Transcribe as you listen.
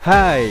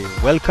Hi,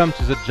 welcome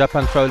to the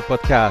Japan Travel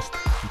Podcast.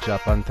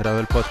 Japan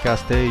Travel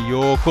Podcast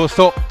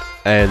yokoso.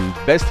 And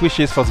best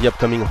wishes for the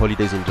upcoming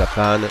holidays in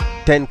Japan,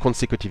 10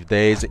 consecutive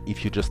days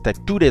if you just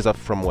take 2 days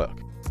off from work.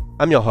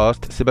 I'm your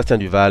host, Sébastien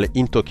Duval,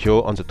 in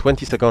Tokyo on the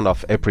 22nd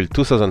of April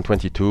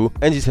 2022,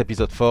 and this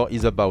episode 4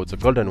 is about the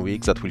Golden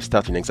Week that will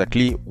start in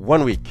exactly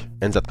 1 week,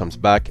 and that comes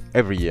back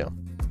every year.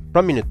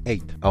 From minute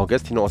 8, our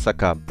guest in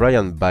Osaka,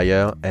 Brian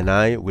Bayer, and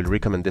I will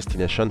recommend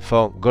destinations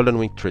for Golden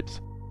Week trips.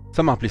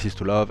 Some are places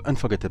to love,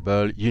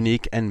 unforgettable,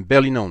 unique, and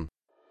barely known.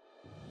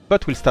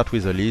 But we'll start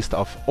with a list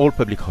of all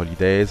public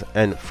holidays,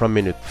 and from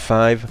minute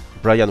 5,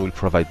 Brian will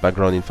provide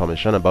background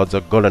information about the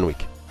Golden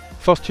Week.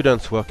 For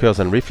students, workers,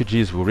 and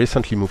refugees who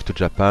recently moved to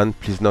Japan,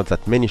 please note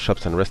that many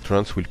shops and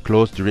restaurants will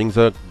close during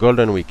the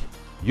Golden Week.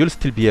 You'll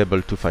still be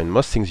able to find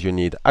most things you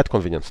need at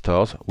convenience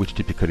stores, which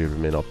typically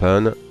remain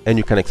open, and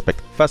you can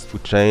expect fast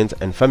food chains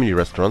and family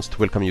restaurants to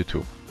welcome you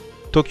too.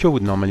 Tokyo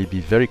would normally be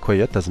very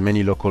quiet as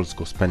many locals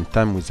go spend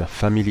time with their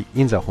family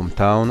in their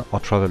hometown or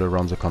travel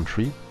around the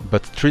country,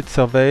 but street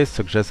surveys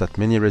suggest that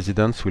many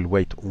residents will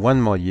wait 1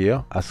 more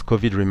year as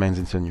COVID remains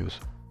in the news.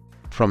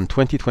 From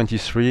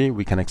 2023,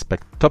 we can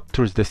expect top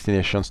tourist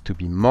destinations to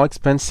be more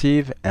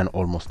expensive and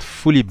almost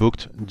fully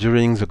booked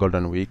during the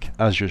Golden Week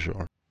as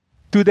usual.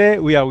 Today,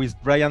 we are with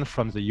Brian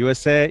from the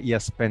USA. He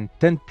has spent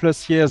 10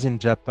 plus years in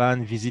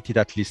Japan, visited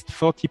at least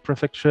 40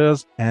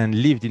 prefectures, and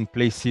lived in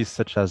places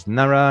such as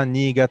Nara,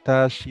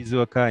 Niigata,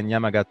 Shizuoka, and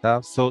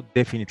Yamagata. So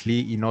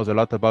definitely, he knows a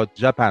lot about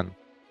Japan.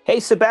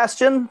 Hey,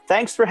 Sebastian.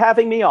 Thanks for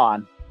having me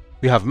on.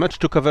 We have much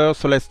to cover,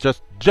 so let's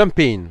just jump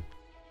in.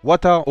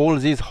 What are all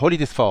these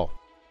holidays for?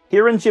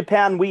 Here in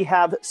Japan, we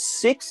have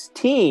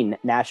 16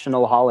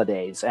 national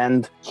holidays,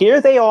 and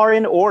here they are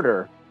in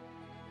order.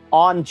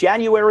 On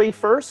January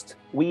 1st,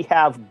 we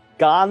have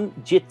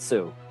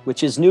Ganjitsu,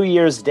 which is New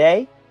Year's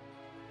Day.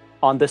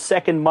 On the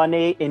second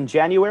Monday in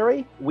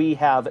January, we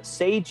have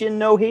Seijin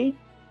no Hi.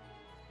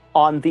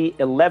 On the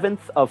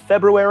 11th of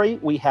February,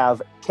 we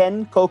have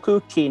Kenkoku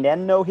Kinen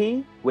no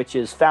Hi, which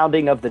is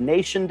Founding of the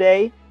Nation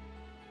Day.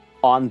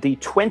 On the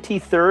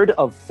 23rd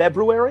of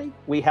February,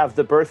 we have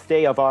the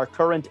birthday of our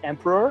current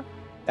emperor.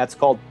 That's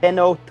called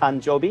Tenno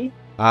Tanjobi.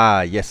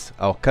 Ah yes,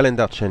 our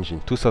calendar changed in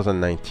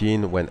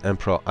 2019 when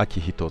Emperor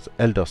Akihito's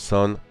elder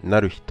son,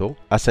 Naruhito,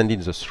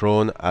 ascended the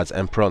throne as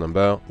Emperor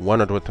number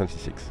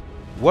 126.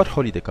 What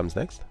holiday comes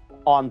next?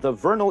 On the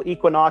vernal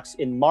equinox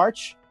in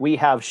March, we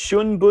have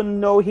Shunbun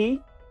no Hi.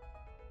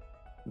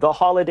 The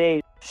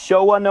holiday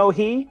Showa no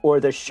Hi,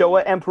 or the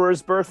Showa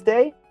Emperor's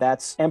birthday,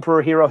 that's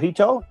Emperor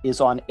Hirohito, is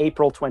on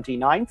April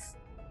 29th.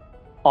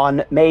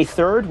 On May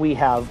 3rd, we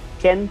have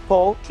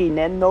Kenpo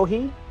Kinen no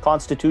Hi,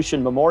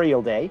 Constitution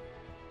Memorial Day.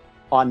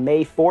 On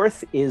May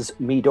 4th is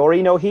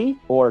Midori no Hi,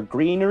 or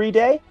Greenery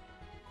Day.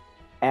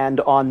 And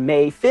on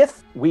May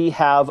 5th, we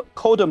have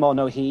Kodomo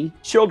no Hi,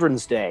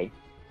 Children's Day.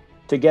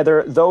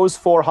 Together, those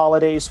 4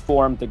 holidays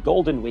form the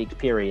Golden Week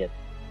period.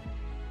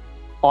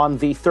 On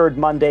the third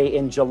Monday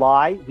in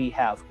July, we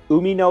have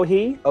Umi no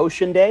Hi,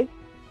 Ocean Day.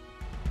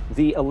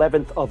 The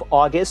 11th of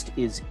August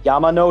is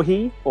Yama no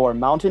Hi, or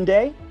Mountain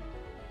Day.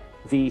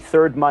 The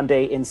third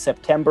Monday in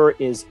September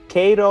is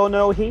Keiro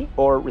no Hi,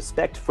 or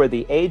Respect for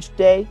the Aged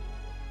Day.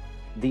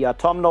 The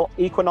autumnal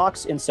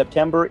equinox in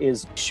September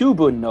is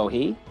Shubun no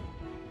Hi.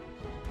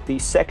 The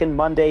second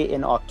Monday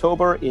in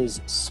October is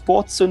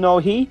Spotsu no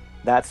Hi,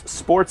 that's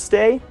Sports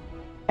Day.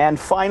 And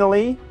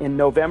finally, in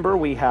November,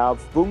 we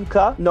have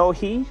Bunka no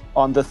Hi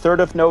on the 3rd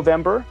of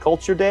November,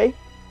 Culture Day.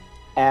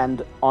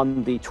 And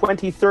on the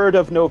 23rd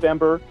of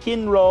November,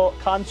 Kinro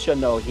Kansha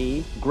no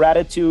Hi,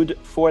 Gratitude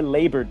for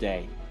Labor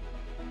Day.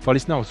 For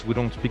listeners who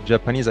don't speak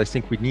Japanese, I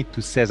think we need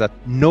to say that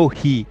no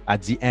Hi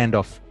at the end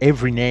of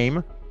every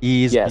name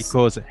is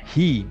because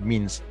he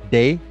means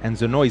day, and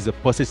the no is a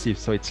possessive,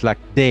 so it's like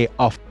day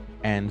off.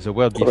 And the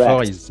word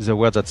before is the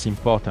word that's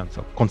important,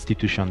 so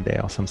Constitution Day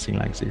or something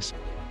like this.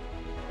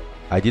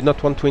 I did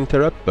not want to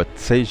interrupt, but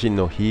Seijin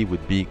no Hi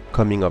would be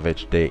Coming of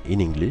Age Day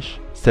in English,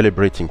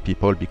 celebrating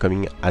people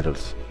becoming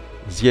adults.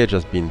 The age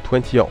has been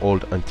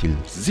 20-year-old until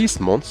this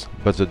month,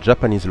 but the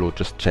Japanese law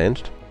just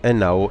changed, and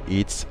now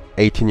it's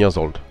 18 years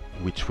old,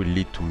 which will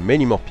lead to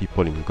many more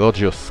people in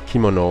gorgeous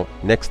kimono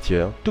next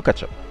year to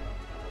catch up.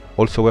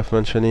 Also worth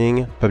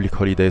mentioning, public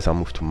holidays are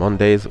moved to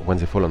Mondays when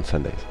they fall on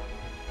Sundays.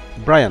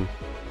 Brian,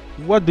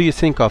 what do you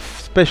think of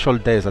special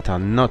days that are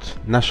not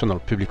national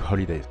public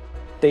holidays?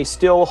 They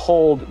still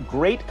hold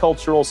great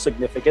cultural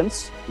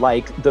significance,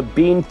 like the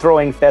Bean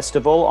Throwing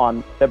Festival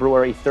on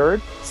February 3rd,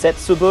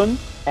 Setsubun,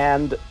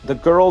 and the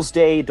Girls'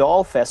 Day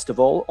Doll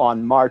Festival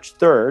on March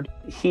 3rd,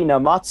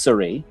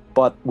 Hinamatsuri.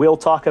 But we'll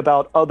talk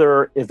about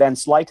other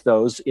events like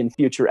those in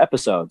future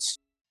episodes.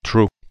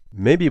 True.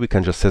 Maybe we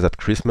can just say that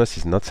Christmas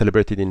is not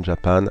celebrated in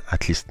Japan,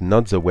 at least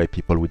not the way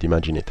people would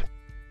imagine it.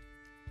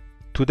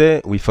 Today,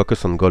 we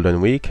focus on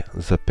Golden Week,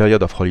 the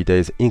period of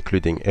holidays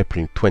including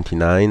April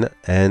 29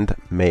 and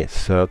May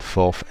 3rd,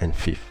 4th, and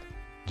 5th.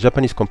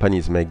 Japanese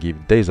companies may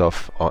give days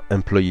off, or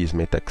employees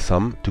may take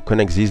some, to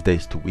connect these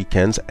days to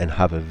weekends and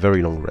have a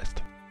very long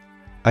rest.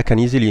 I can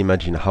easily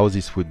imagine how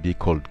this would be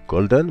called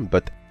golden,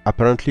 but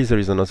Apparently there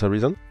is another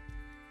reason.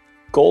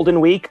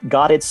 Golden Week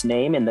got its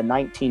name in the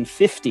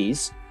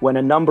 1950s when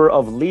a number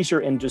of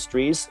leisure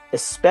industries,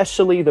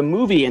 especially the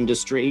movie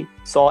industry,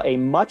 saw a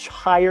much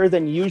higher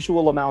than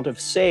usual amount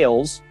of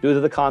sales due to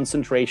the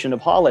concentration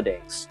of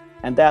holidays.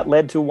 And that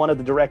led to one of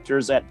the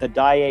directors at the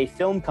Daiei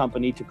Film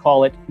Company to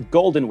call it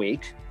Golden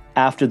Week,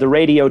 after the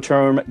radio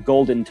term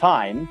Golden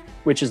Time,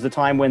 which is the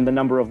time when the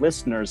number of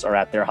listeners are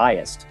at their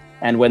highest,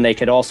 and when they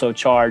could also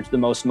charge the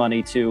most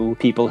money to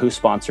people who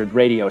sponsored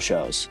radio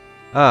shows.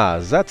 Ah,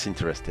 that's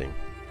interesting.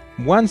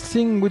 One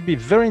thing would be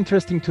very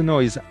interesting to know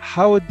is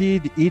how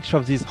did each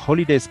of these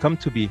holidays come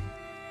to be?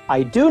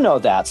 I do know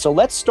that, so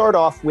let's start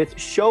off with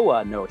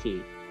Showa no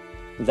Hi.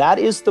 That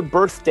is the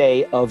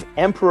birthday of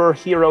Emperor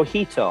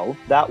Hirohito.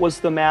 That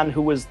was the man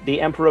who was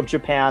the Emperor of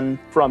Japan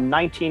from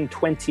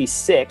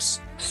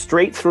 1926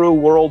 straight through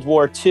World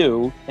War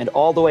II and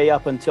all the way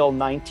up until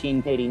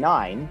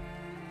 1989.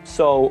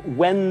 So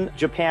when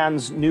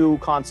Japan's new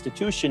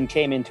constitution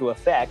came into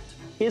effect,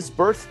 his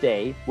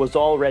birthday was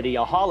already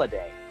a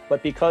holiday.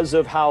 But because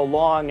of how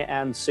long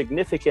and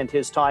significant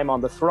his time on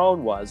the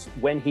throne was,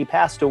 when he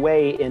passed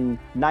away in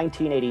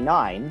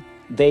 1989,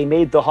 they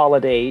made the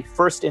holiday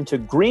first into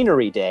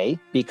Greenery Day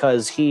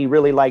because he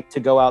really liked to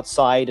go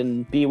outside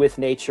and be with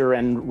nature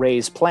and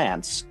raise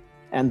plants.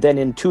 And then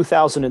in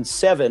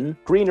 2007,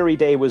 Greenery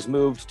Day was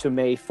moved to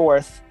May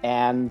 4th,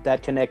 and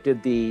that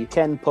connected the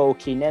Kenpo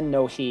Kinen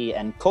no Hi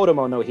and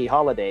Kodomo no Hi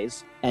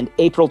holidays, and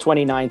April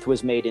 29th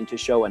was made into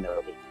Showa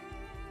no Hi.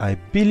 I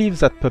believe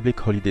that public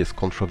holiday is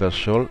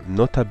controversial,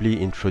 notably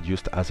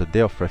introduced as a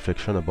day of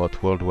reflection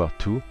about World War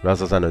II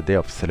rather than a day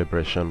of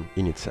celebration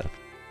in itself.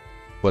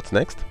 What's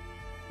next?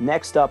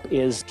 Next up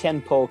is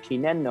Kenpo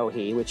Kinen no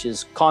Hi, which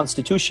is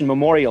Constitution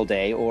Memorial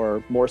Day,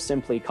 or more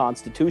simply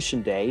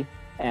Constitution Day.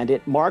 And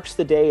it marks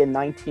the day in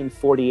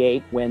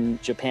 1948 when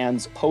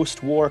Japan's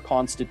post-war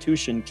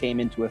constitution came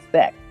into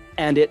effect.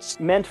 And it's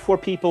meant for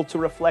people to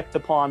reflect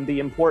upon the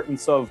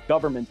importance of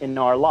government in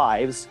our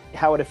lives,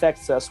 how it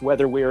affects us,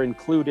 whether we're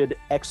included,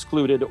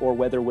 excluded, or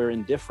whether we're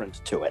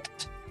indifferent to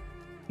it.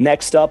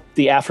 Next up,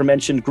 the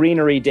aforementioned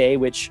Greenery Day,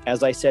 which,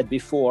 as I said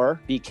before,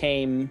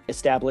 became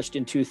established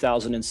in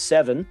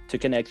 2007 to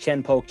connect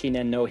Kenpo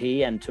Kinen no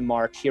Hi and to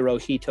mark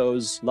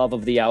Hirohito's love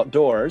of the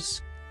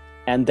outdoors.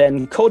 And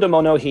then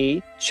Kodomo no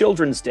Hi,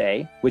 Children's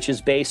Day, which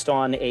is based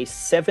on a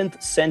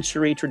 7th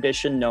century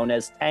tradition known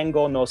as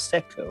Tango no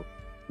Seku.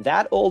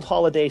 That old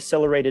holiday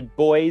celebrated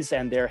boys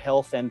and their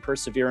health and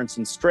perseverance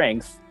and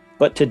strength.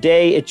 But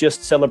today it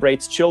just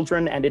celebrates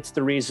children, and it's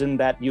the reason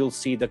that you'll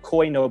see the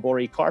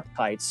koinobori carp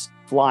kites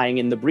flying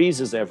in the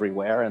breezes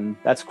everywhere. And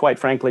that's quite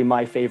frankly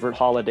my favorite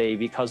holiday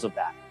because of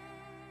that.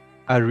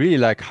 I really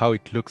like how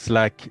it looks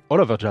like all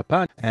over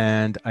Japan,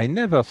 and I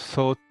never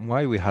thought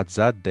why we had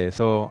that day,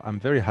 so I'm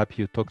very happy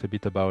you talked a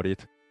bit about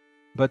it.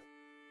 But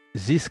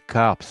these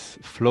carps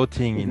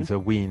floating in the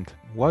wind,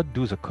 what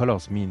do the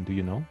colors mean, do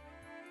you know?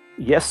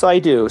 Yes, I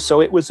do.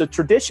 So it was a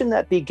tradition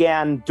that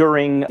began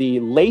during the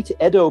late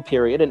Edo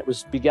period, and it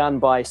was begun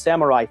by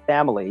samurai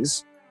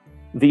families.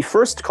 The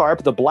first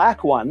carp, the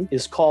black one,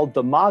 is called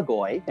the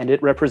magoi, and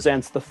it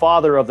represents the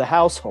father of the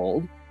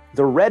household.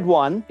 The red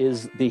one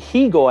is the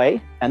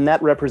higoi, and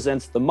that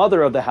represents the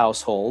mother of the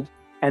household.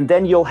 And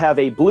then you'll have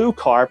a blue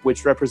carp,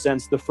 which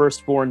represents the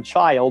firstborn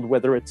child,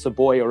 whether it's a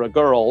boy or a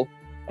girl.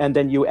 And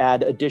then you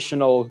add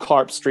additional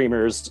carp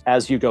streamers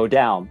as you go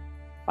down.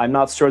 I'm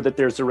not sure that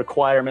there's a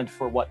requirement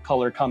for what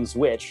color comes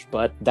which,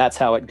 but that's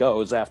how it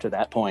goes after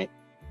that point.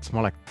 It's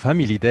more like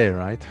Family Day,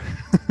 right?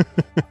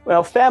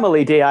 Well,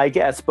 Family Day, I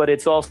guess, but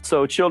it's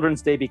also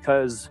Children's Day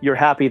because you're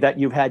happy that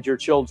you've had your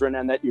children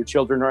and that your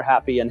children are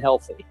happy and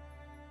healthy.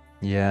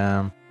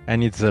 Yeah,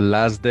 and it's the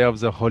last day of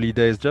the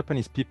holidays.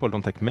 Japanese people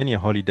don't take many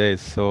holidays,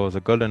 so the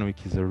Golden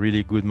Week is a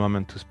really good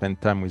moment to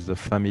spend time with the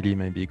family,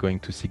 maybe going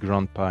to see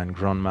grandpa and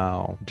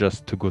grandma, or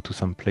just to go to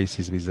some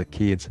places with the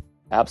kids.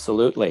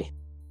 Absolutely.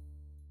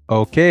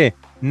 Okay,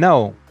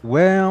 now,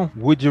 where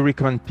would you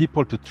recommend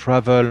people to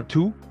travel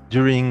to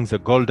during the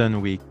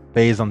Golden Week?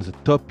 Based on the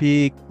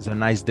topic, the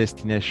nice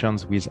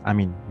destinations with,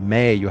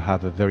 May, you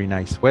have a very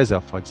nice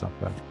weather, for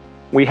example.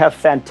 We have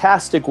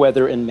fantastic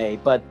weather in May,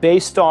 but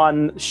based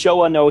on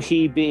Showa no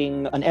Hi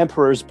being an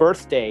emperor's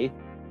birthday,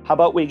 how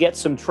about we get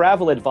some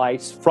travel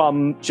advice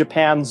from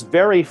Japan's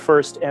very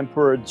first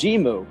emperor,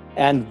 Jimmu,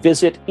 and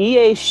visit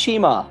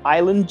Ie-shima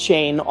island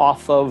chain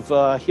off of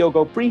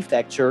Hyogo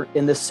Prefecture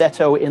in the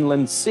Seto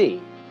Inland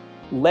Sea.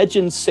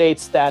 Legend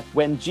states that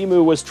when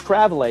Jimmu was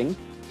traveling,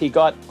 he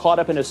got caught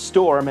up in a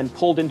storm and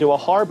pulled into a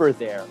harbor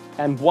there.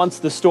 And once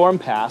the storm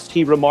passed,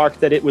 he remarked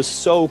that it was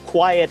so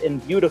quiet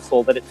and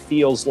beautiful that it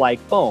feels like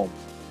home.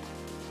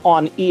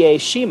 On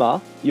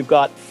Ie-shima, you've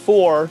got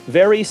 4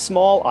 very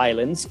small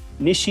islands,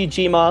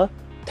 Nishijima,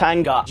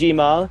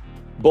 Tangajima,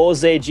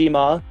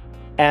 Bozejima,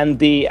 and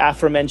the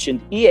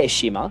aforementioned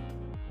Ie-shima.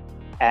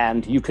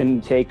 And you can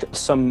take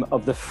some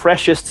of the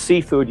freshest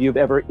seafood you've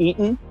ever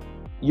eaten.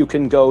 You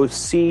can go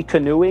sea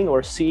canoeing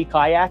or sea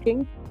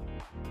kayaking,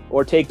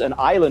 or take an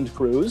island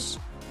cruise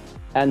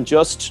and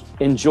just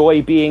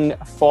enjoy being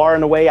far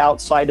and away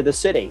outside of the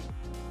city.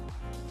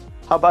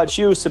 How about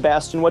you,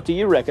 Sebastian? What do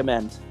you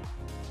recommend?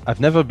 I've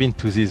never been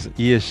to this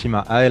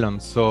Ieshima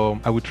Island, so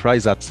I would try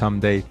that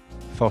someday.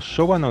 For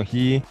Showa no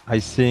Hi, I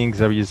think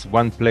there is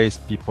one place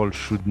people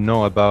should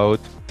know about,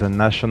 the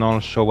National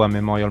Showa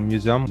Memorial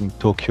Museum in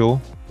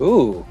Tokyo.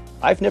 Ooh,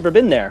 I've never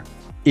been there.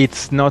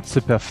 It's not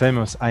super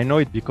famous. I know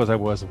it because I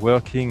was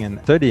working and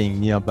studying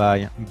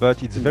nearby,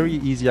 but it's very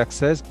easy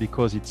access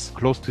because it's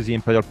close to the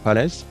Imperial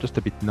Palace, just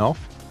a bit north.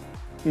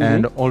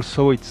 And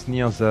also it's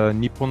near the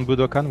Nippon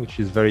Budokan, which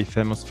is very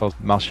famous for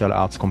martial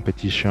arts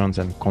competitions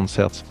and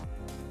concerts.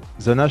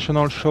 The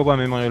National Showa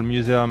Memorial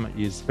Museum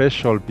is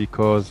special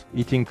because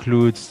it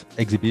includes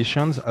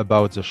exhibitions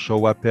about the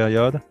Showa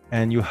period,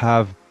 and you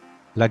have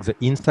like the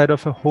inside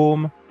of a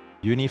home,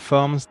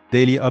 uniforms,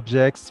 daily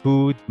objects,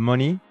 food,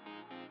 money.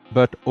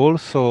 But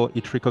also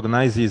it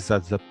recognizes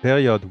that the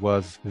period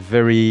was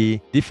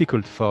very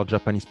difficult for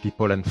Japanese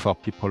people and for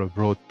people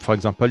abroad. For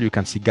example, you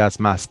can see gas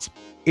masks.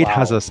 It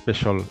has a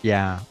special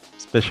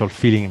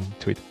feeling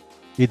to it.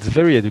 It's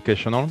very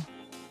educational.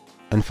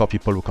 And for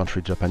people who can't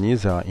read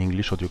Japanese, there are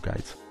English audio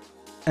guides.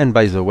 And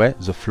by the way,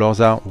 the floors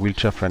are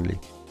wheelchair friendly.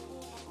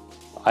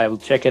 I'll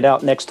check it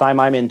out next time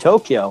I'm in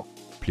Tokyo.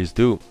 Please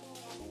do.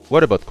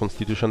 What about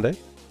Constitution Day?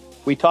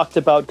 We talked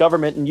about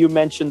government, and you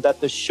mentioned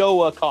that the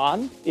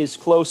Showa-kan is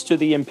close to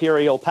the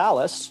Imperial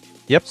Palace.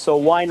 Yep. So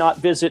why not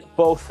visit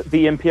both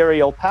the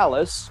Imperial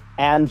Palace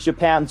and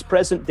Japan's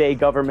present-day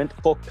government,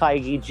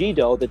 Hokkaigi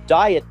Jido, the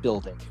Diet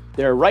Building?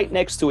 They're right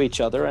next to each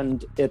other,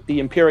 and at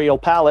the Imperial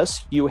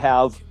Palace, you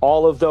have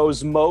all of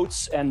those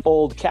moats and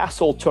old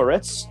castle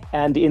turrets.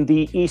 And in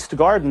the East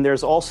Garden,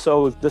 there's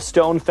also the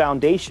stone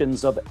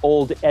foundations of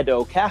old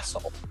Edo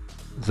Castle.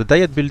 The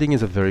Diet Building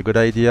is a very good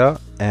idea,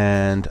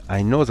 and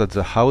I know that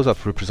the House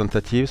of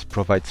Representatives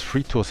provides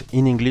free tours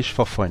in English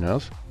for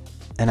foreigners,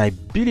 and I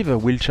believe a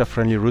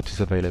wheelchair-friendly route is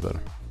available.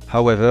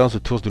 However, the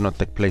tours do not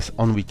take place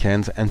on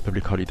weekends and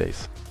public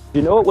holidays.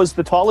 You know, it was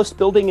the tallest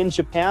building in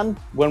Japan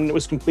when it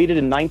was completed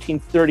in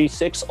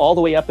 1936, all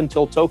the way up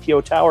until Tokyo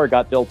Tower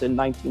got built in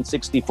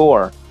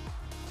 1964.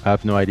 I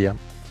have no idea.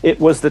 It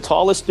was the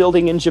tallest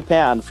building in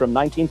Japan from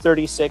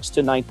 1936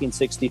 to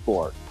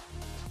 1964.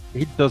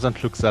 It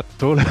doesn't look that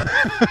tall.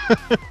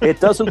 It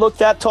doesn't look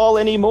that tall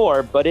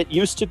anymore, but it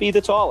used to be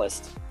the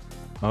tallest.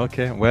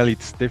 Okay, well,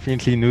 it's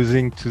definitely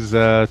losing to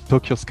the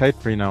Tokyo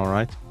Skytree now,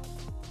 right?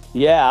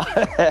 Yeah.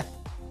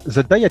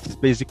 The Diet is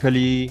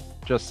basically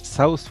just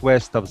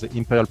southwest of the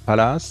Imperial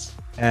Palace,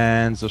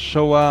 and the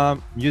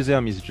Showa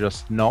Museum is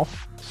just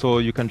north. So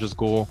you can just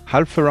go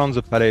half around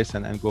the palace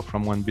and go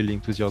from one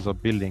building to the other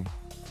building.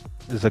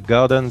 The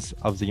gardens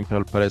of the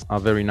Imperial Palace are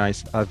very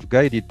nice. I've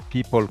guided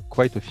people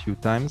quite a few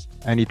times,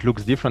 and it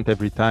looks different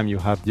every time. You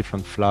have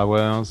different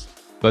flowers,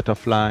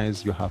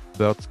 butterflies, you have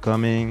birds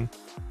coming.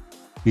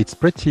 It's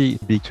pretty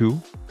big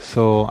too,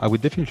 so I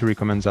would definitely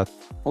recommend that.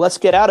 Let's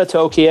get out of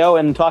Tokyo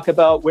and talk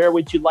about where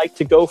would you like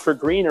to go for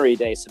Greenery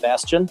Day,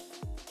 Sebastian?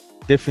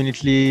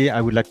 Definitely, I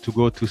would like to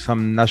go to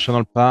some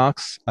national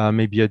parks,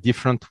 maybe a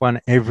different one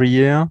every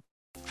year.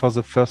 For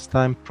the first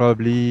time,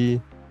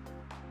 probably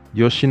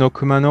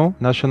Yoshino-Kumano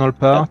National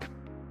Park.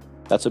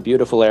 That's a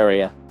beautiful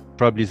area.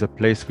 Probably the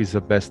place with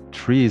the best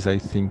trees, I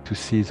think, to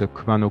see the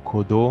Kumano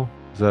Kodo,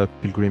 the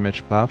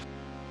pilgrimage path.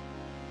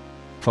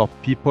 For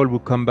people who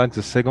come back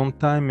the second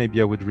time,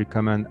 maybe I would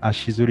recommend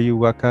Ashizuri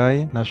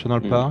Uwakai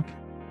National Park.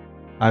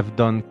 I've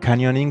done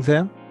canyoning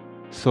there.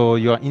 So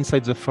you're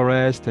inside the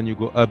forest and you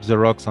go up the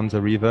rocks on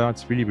the river.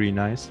 It's really, really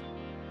nice.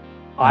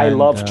 I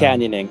love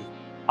canyoning.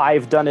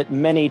 I've done it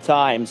many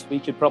times. We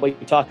could probably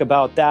talk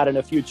about that in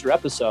a future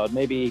episode,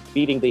 maybe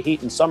beating the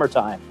heat in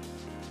summertime.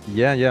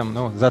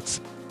 No, that's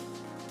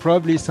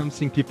probably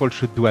something people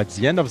should do at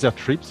the end of their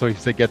trip. So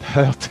if they get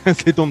hurt,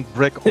 they don't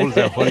break all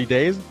their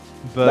holidays.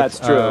 But that's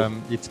true.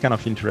 It's kind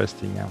of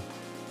interesting. Yeah.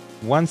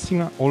 One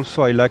thing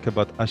also I like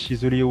about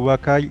Ashizuri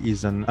Uwakai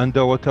is an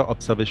underwater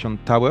observation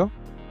tower.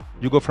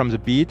 You go from the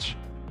beach,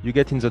 you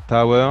get in the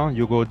tower,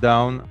 you go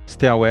down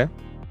stairway,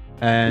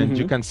 and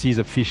you can see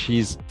the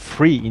fishes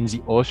free in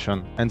the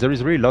ocean. And there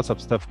is really lots of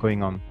stuff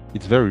going on.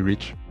 It's very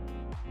rich.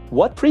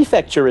 What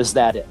prefecture is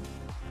that in?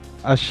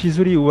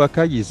 Ashizuri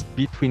Uwakai is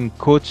between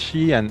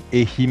Kochi and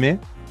Ehime,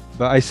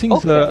 but I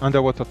think the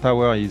underwater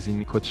tower is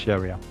in Kochi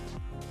area.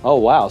 Oh,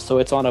 wow. So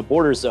it's on a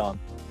border zone.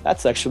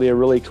 That's actually a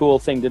really cool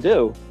thing to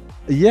do.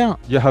 Yeah,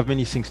 you have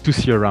many things to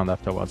see around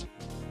afterwards.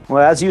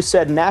 Well, as you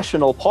said,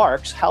 national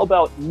parks. How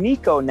about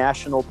Nikko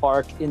National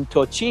Park in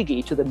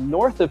Tochigi to the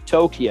north of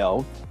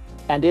Tokyo?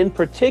 And in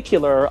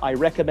particular, I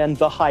recommend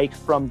the hike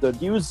from the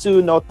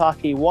Ryuzu no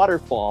Taki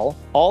waterfall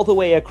all the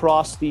way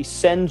across the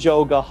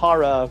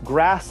Senjogahara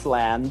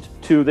grassland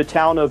to the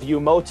town of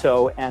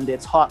Yumoto and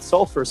its hot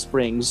sulfur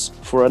springs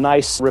for a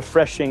nice,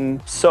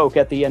 refreshing soak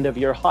at the end of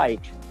your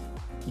hike.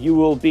 You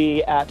will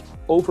be at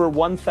over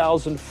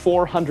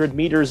 1,400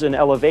 meters in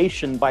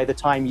elevation by the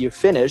time you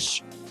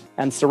finish,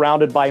 and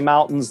surrounded by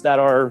mountains that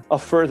are a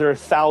further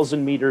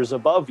 1,000 meters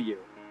above you.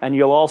 And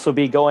you'll also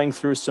be going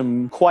through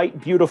some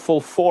quite beautiful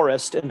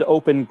forest and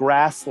open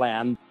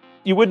grassland.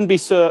 You wouldn't be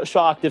so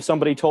shocked if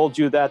somebody told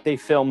you that they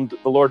filmed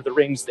The Lord of the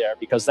Rings there,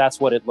 because that's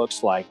what it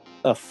looks like.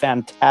 A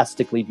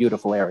fantastically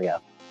beautiful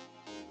area.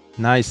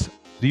 Nice.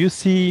 Do you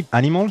see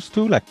animals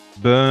too, like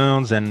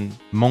birds and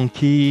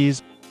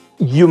monkeys?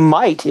 You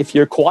might, if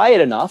you're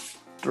quiet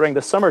enough. During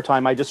the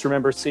summertime, I just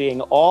remember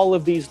seeing all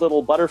of these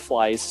little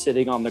butterflies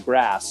sitting on the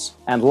grass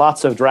and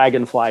lots of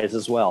dragonflies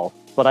as well.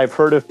 But I've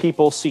heard of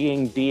people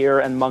seeing deer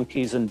and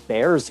monkeys and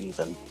bears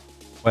even.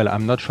 Well,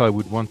 I'm not sure I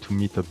would want to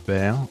meet a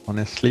bear,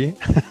 honestly.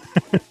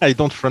 I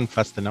don't run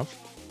fast enough.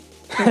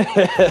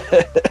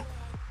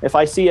 If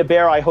I see a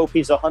bear, I hope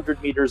he's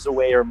 100 meters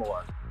away or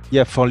more.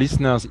 Yeah, for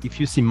listeners, if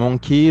you see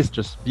monkeys,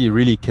 just be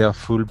really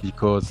careful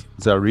because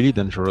they're really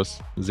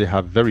dangerous. They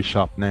have very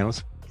sharp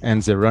nails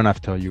and they run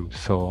after you.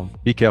 So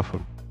be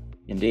careful.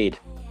 Indeed.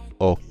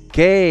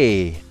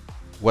 Okay.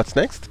 What's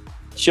next?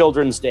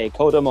 Children's Day,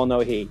 Kodomo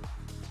no Hi.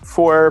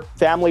 For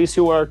families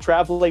who are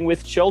traveling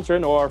with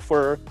children or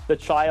for the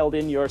child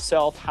in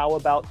yourself, how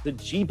about the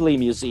Ghibli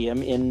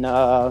Museum in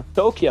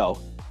Tokyo?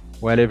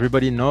 Well,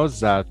 everybody knows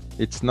that.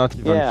 It's not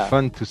even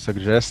fun to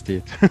suggest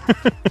it.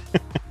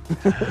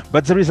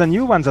 But there is a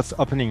new one that's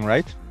opening,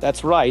 right?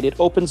 That's right. It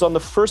opens on the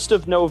 1st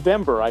of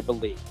November, I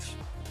believe.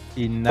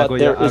 In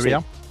Nagoya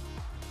area?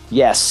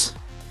 Yes.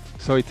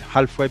 So it's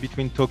halfway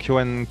between Tokyo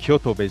and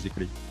Kyoto,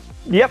 basically.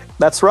 Yep,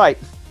 that's right.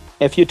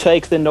 If you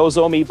take the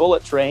Nozomi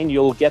bullet train,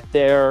 you'll get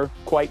there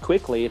quite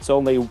quickly. It's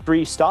only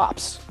 3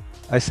 stops.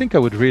 I think I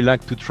would really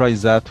like to try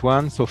that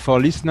one. So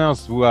for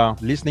listeners who are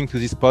listening to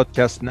this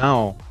podcast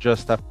now,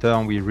 just after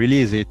we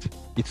release it,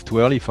 it's too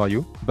early for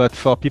you. But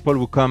for people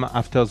who come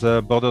after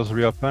the borders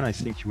reopen, I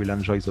think you will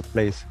enjoy the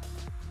place.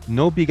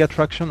 No big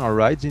attraction or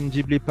rides in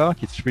Ghibli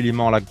Park. It's really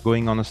more like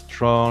going on a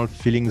stroll,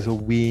 feeling the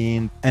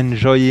wind,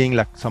 enjoying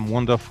like some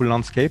wonderful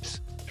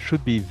landscapes.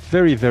 Should be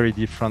very, very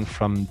different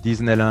from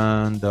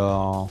Disneyland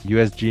or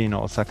USG in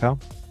Osaka.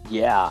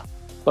 Yeah.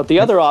 But the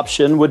other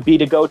option would be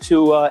to go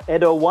to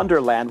Edo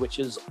Wonderland, which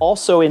is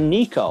also in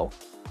Nikko.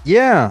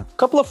 Yeah. A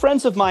couple of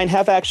friends of mine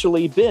have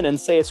actually been and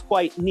say it's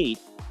quite neat.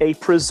 A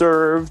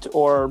preserved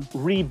or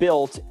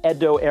rebuilt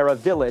Edo-era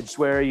village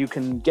where you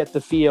can get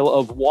the feel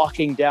of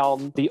walking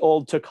down the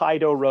old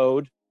Tokaido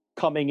Road,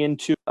 coming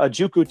into a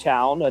Juku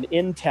town, an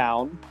inn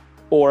town,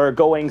 or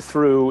going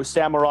through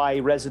samurai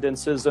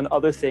residences and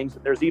other things.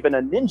 There's even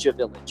a ninja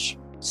village.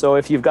 So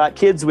if you've got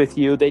kids with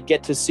you, they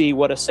get to see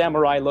what a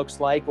samurai looks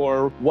like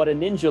or what a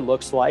ninja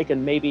looks like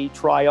and maybe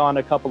try on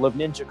a couple of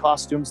ninja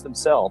costumes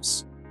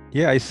themselves.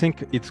 Yeah, I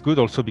think it's good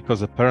also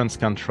because the parents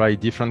can try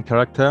different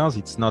characters.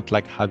 It's not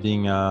like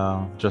having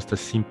just a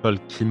simple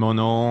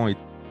kimono.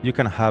 You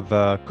can have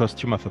a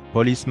costume of a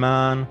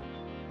policeman,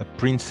 a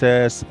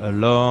princess, a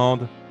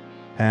lord.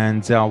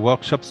 And there are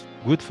workshops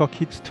good for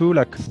kids too,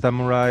 like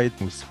samurai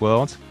with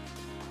swords,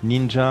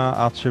 ninja,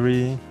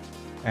 archery,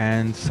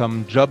 and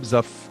some jobs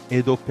of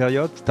Edo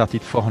period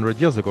started 400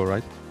 years ago,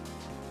 right?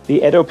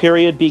 The Edo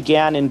period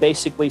began in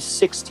basically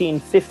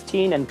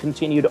 1615 and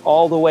continued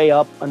all the way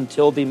up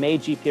until the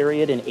Meiji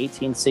period in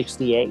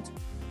 1868.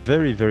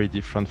 Very, very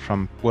different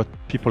from what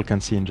people can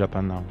see in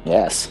Japan now.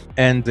 Yes.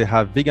 And they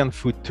have vegan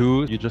food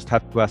too. You just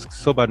have to ask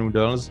soba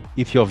noodles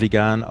if you're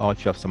vegan or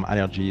if you have some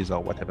allergies or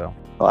whatever.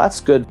 Well, that's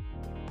good.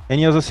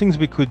 Any other things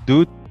we could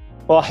do?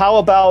 Well, how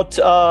about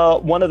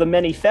one of the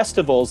many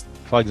festivals?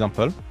 For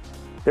example?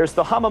 There's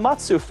the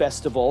Hamamatsu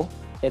Festival.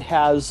 It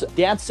has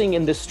dancing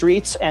in the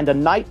streets and a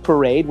night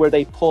parade where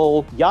they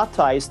pull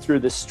yatais through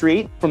the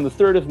street from the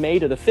 3rd of May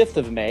to the 5th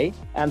of May.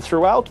 And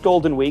throughout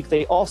Golden Week,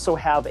 they also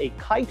have a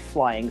kite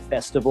flying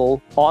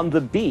festival on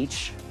the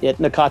beach at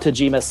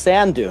Nakatajima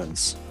Sand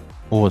Dunes.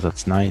 Oh,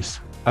 that's nice.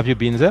 Have you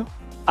been there?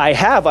 I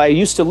have. I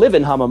used to live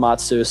in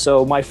Hamamatsu,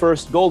 so my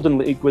first Golden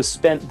Week was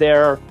spent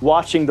there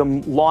watching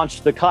them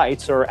launch the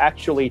kites, or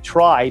actually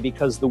try,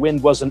 because the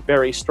wind wasn't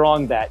very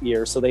strong that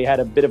year, so they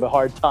had a bit of a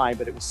hard time,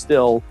 but it was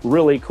still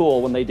really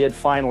cool when they did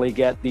finally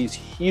get these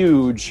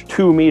huge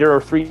 2-meter or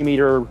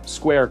 3-meter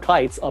square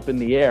kites up in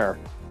the air.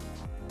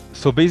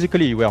 So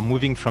basically, we are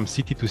moving from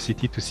city to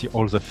city to see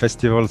all the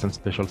festivals and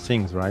special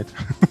things, right?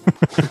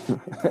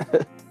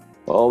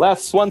 Well,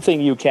 that's one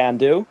thing you can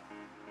do.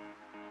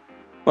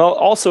 Well,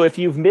 also, if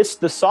you've missed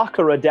the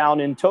Sakura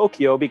down in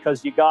Tokyo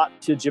because you got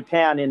to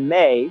Japan in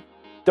May,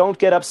 don't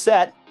get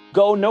upset.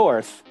 Go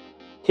north.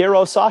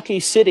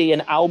 Hirosaki City in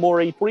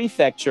Aomori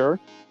Prefecture,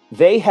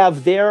 they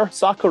have their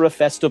Sakura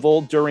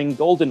festival during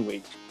Golden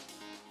Week.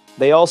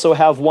 They also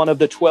have one of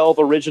the 12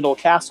 original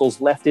castles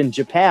left in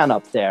Japan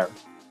up there.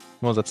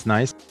 Well, that's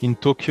nice. In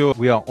Tokyo,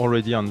 we are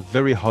already on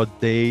very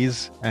hot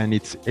days, and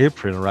it's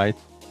April, right?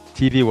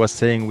 TV was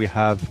saying we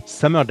have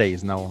summer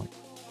days now.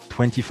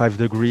 25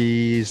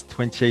 degrees,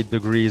 28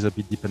 degrees, a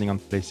bit depending on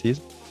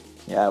places.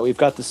 Yeah, we've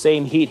got the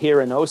same heat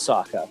here in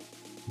Osaka.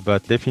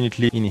 But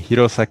definitely in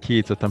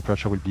Hirosaki, the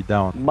temperature will be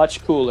down.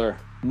 Much cooler,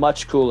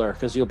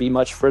 because you'll be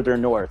much further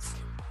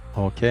north.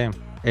 Okay.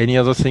 Any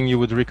other thing you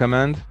would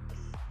recommend?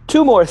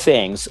 2 more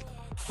things.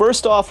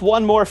 First off,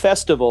 one more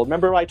festival.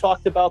 Remember I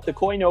talked about the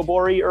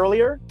Koinobori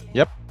earlier?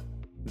 Yep.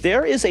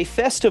 There is a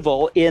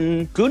festival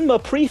in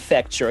Gunma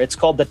Prefecture. It's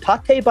called the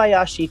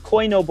Tatebayashi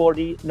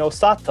Koinobori no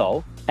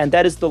Sato, and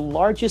that is the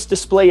largest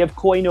display of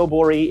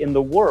koinobori in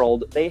the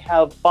world. They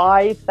have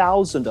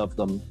 5,000 of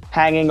them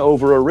hanging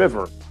over a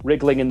river,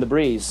 wriggling in the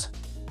breeze.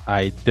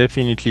 I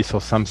definitely saw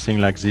something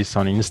like this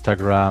on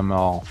Instagram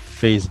or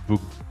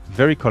Facebook.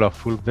 Very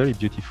colorful, very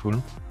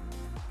beautiful.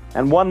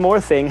 And one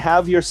more thing,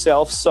 have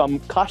yourself some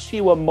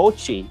kashiwa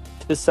mochi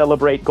to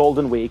celebrate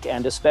Golden Week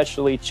and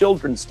especially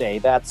Children's Day.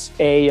 That's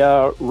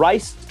a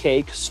rice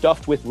cake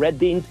stuffed with red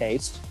bean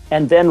paste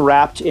and then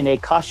wrapped in a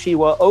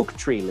kashiwa oak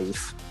tree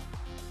leaf.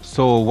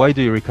 So why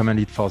do you recommend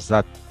it for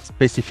that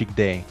specific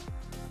day?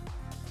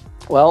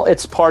 Well,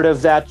 it's part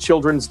of that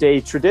Children's Day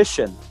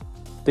tradition.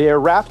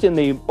 They're wrapped in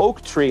the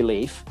oak tree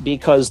leaf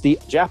because the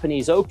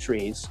Japanese oak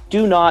trees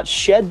do not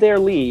shed their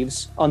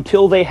leaves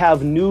until they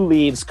have new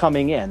leaves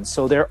coming in.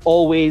 So they're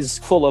always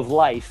full of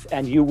life,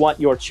 and you want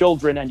your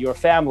children and your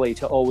family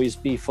to always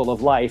be full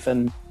of life.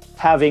 And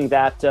having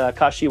that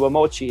kashiwa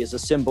mochi is a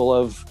symbol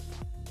of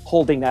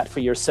holding that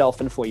for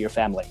yourself and for your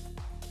family.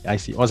 I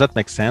see. Oh, that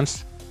makes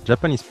sense.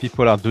 Japanese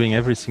people are doing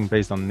everything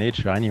based on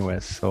nature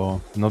anyway,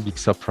 so no big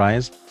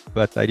surprise.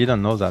 But I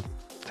didn't know that.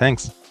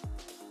 Thanks.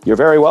 You're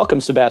very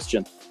welcome,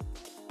 Sebastian.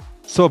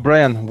 So,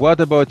 Brian, what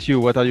about you?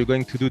 What are you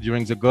going to do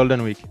during the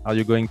Golden Week? Are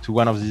you going to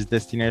one of these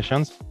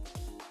destinations?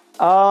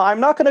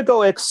 I'm not going to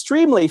go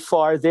extremely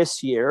far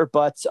this year,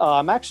 but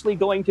I'm actually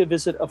going to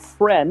visit a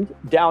friend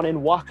down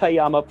in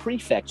Wakayama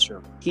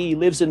Prefecture. He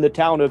lives in the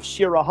town of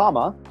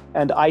Shirahama,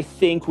 and I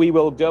think we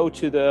will go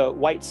to the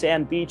White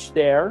Sand Beach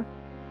there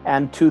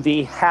and to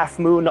the Half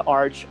Moon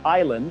Arch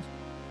Island.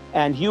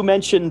 And you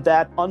mentioned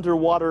that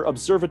underwater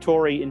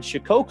observatory in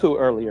Shikoku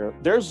earlier.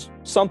 There's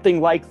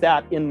something like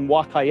that in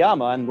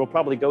Wakayama, and we'll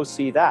probably go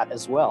see that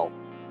as well.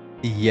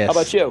 Yes. How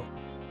about you?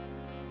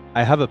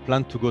 I have a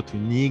plan to go to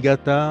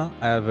Niigata.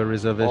 I have a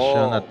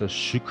reservation at the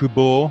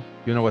Shukubo.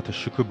 You know what a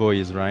Shukubo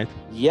is, right?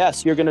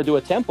 Yes, you're going to do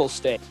a temple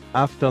stay.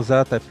 After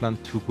that, I plan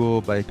to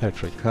go by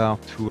electric car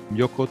to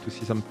Myoko to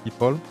see some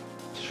people. It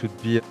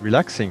should be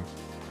relaxing.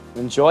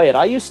 Enjoy it.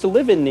 I used to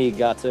live in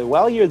Niigata.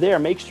 While you're there,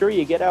 make sure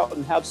you get out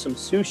and have some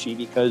sushi,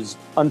 because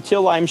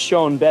until I'm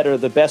shown better,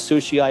 the best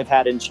sushi I've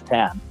had in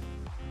Japan.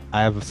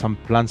 I have some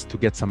plans to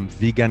get some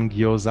vegan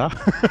gyoza.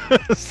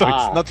 So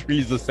it's not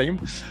really the same.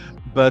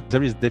 But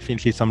there is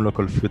definitely some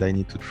local food I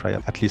need to try.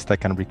 At least I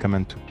can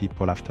recommend to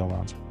people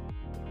afterwards.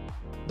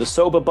 The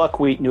soba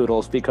buckwheat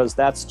noodles, because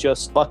that's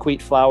just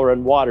buckwheat flour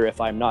and water,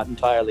 if I'm not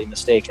entirely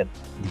mistaken.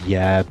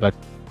 Yeah, but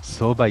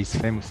soba is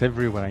famous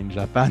everywhere in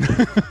Japan.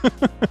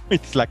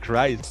 It's like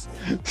rice.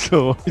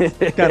 So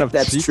it's kind of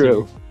That's cheating.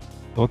 true.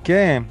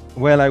 Okay.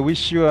 Well, I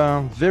wish you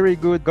a very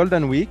good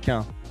Golden Week,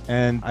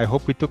 and I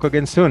hope we talk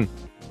again soon.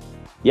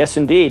 Yes,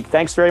 indeed.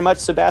 Thanks very much,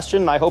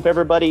 Sebastian. I hope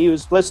everybody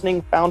who's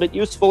listening found it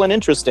useful and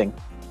interesting.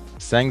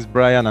 Thanks,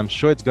 Brian. I'm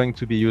sure it's going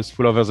to be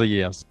useful over the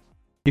years.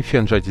 If you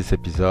enjoyed this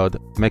episode,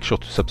 make sure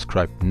to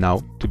subscribe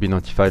now to be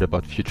notified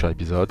about future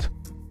episodes,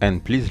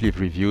 and please leave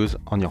reviews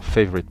on your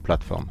favorite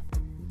platform.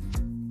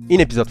 In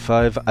episode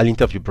 5, I'll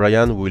interview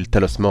Brian, who will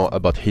tell us more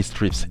about his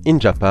trips in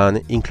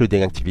Japan,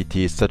 including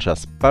activities such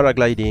as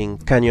paragliding,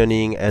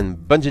 canyoning, and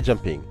bungee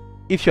jumping.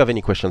 If you have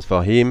any questions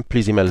for him,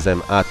 please email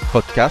them at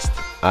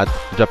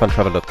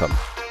podcast@japantravel.com.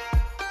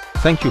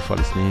 Thank you for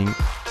listening.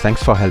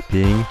 Thanks for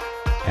helping,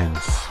 and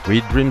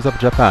sweet dreams of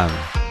Japan.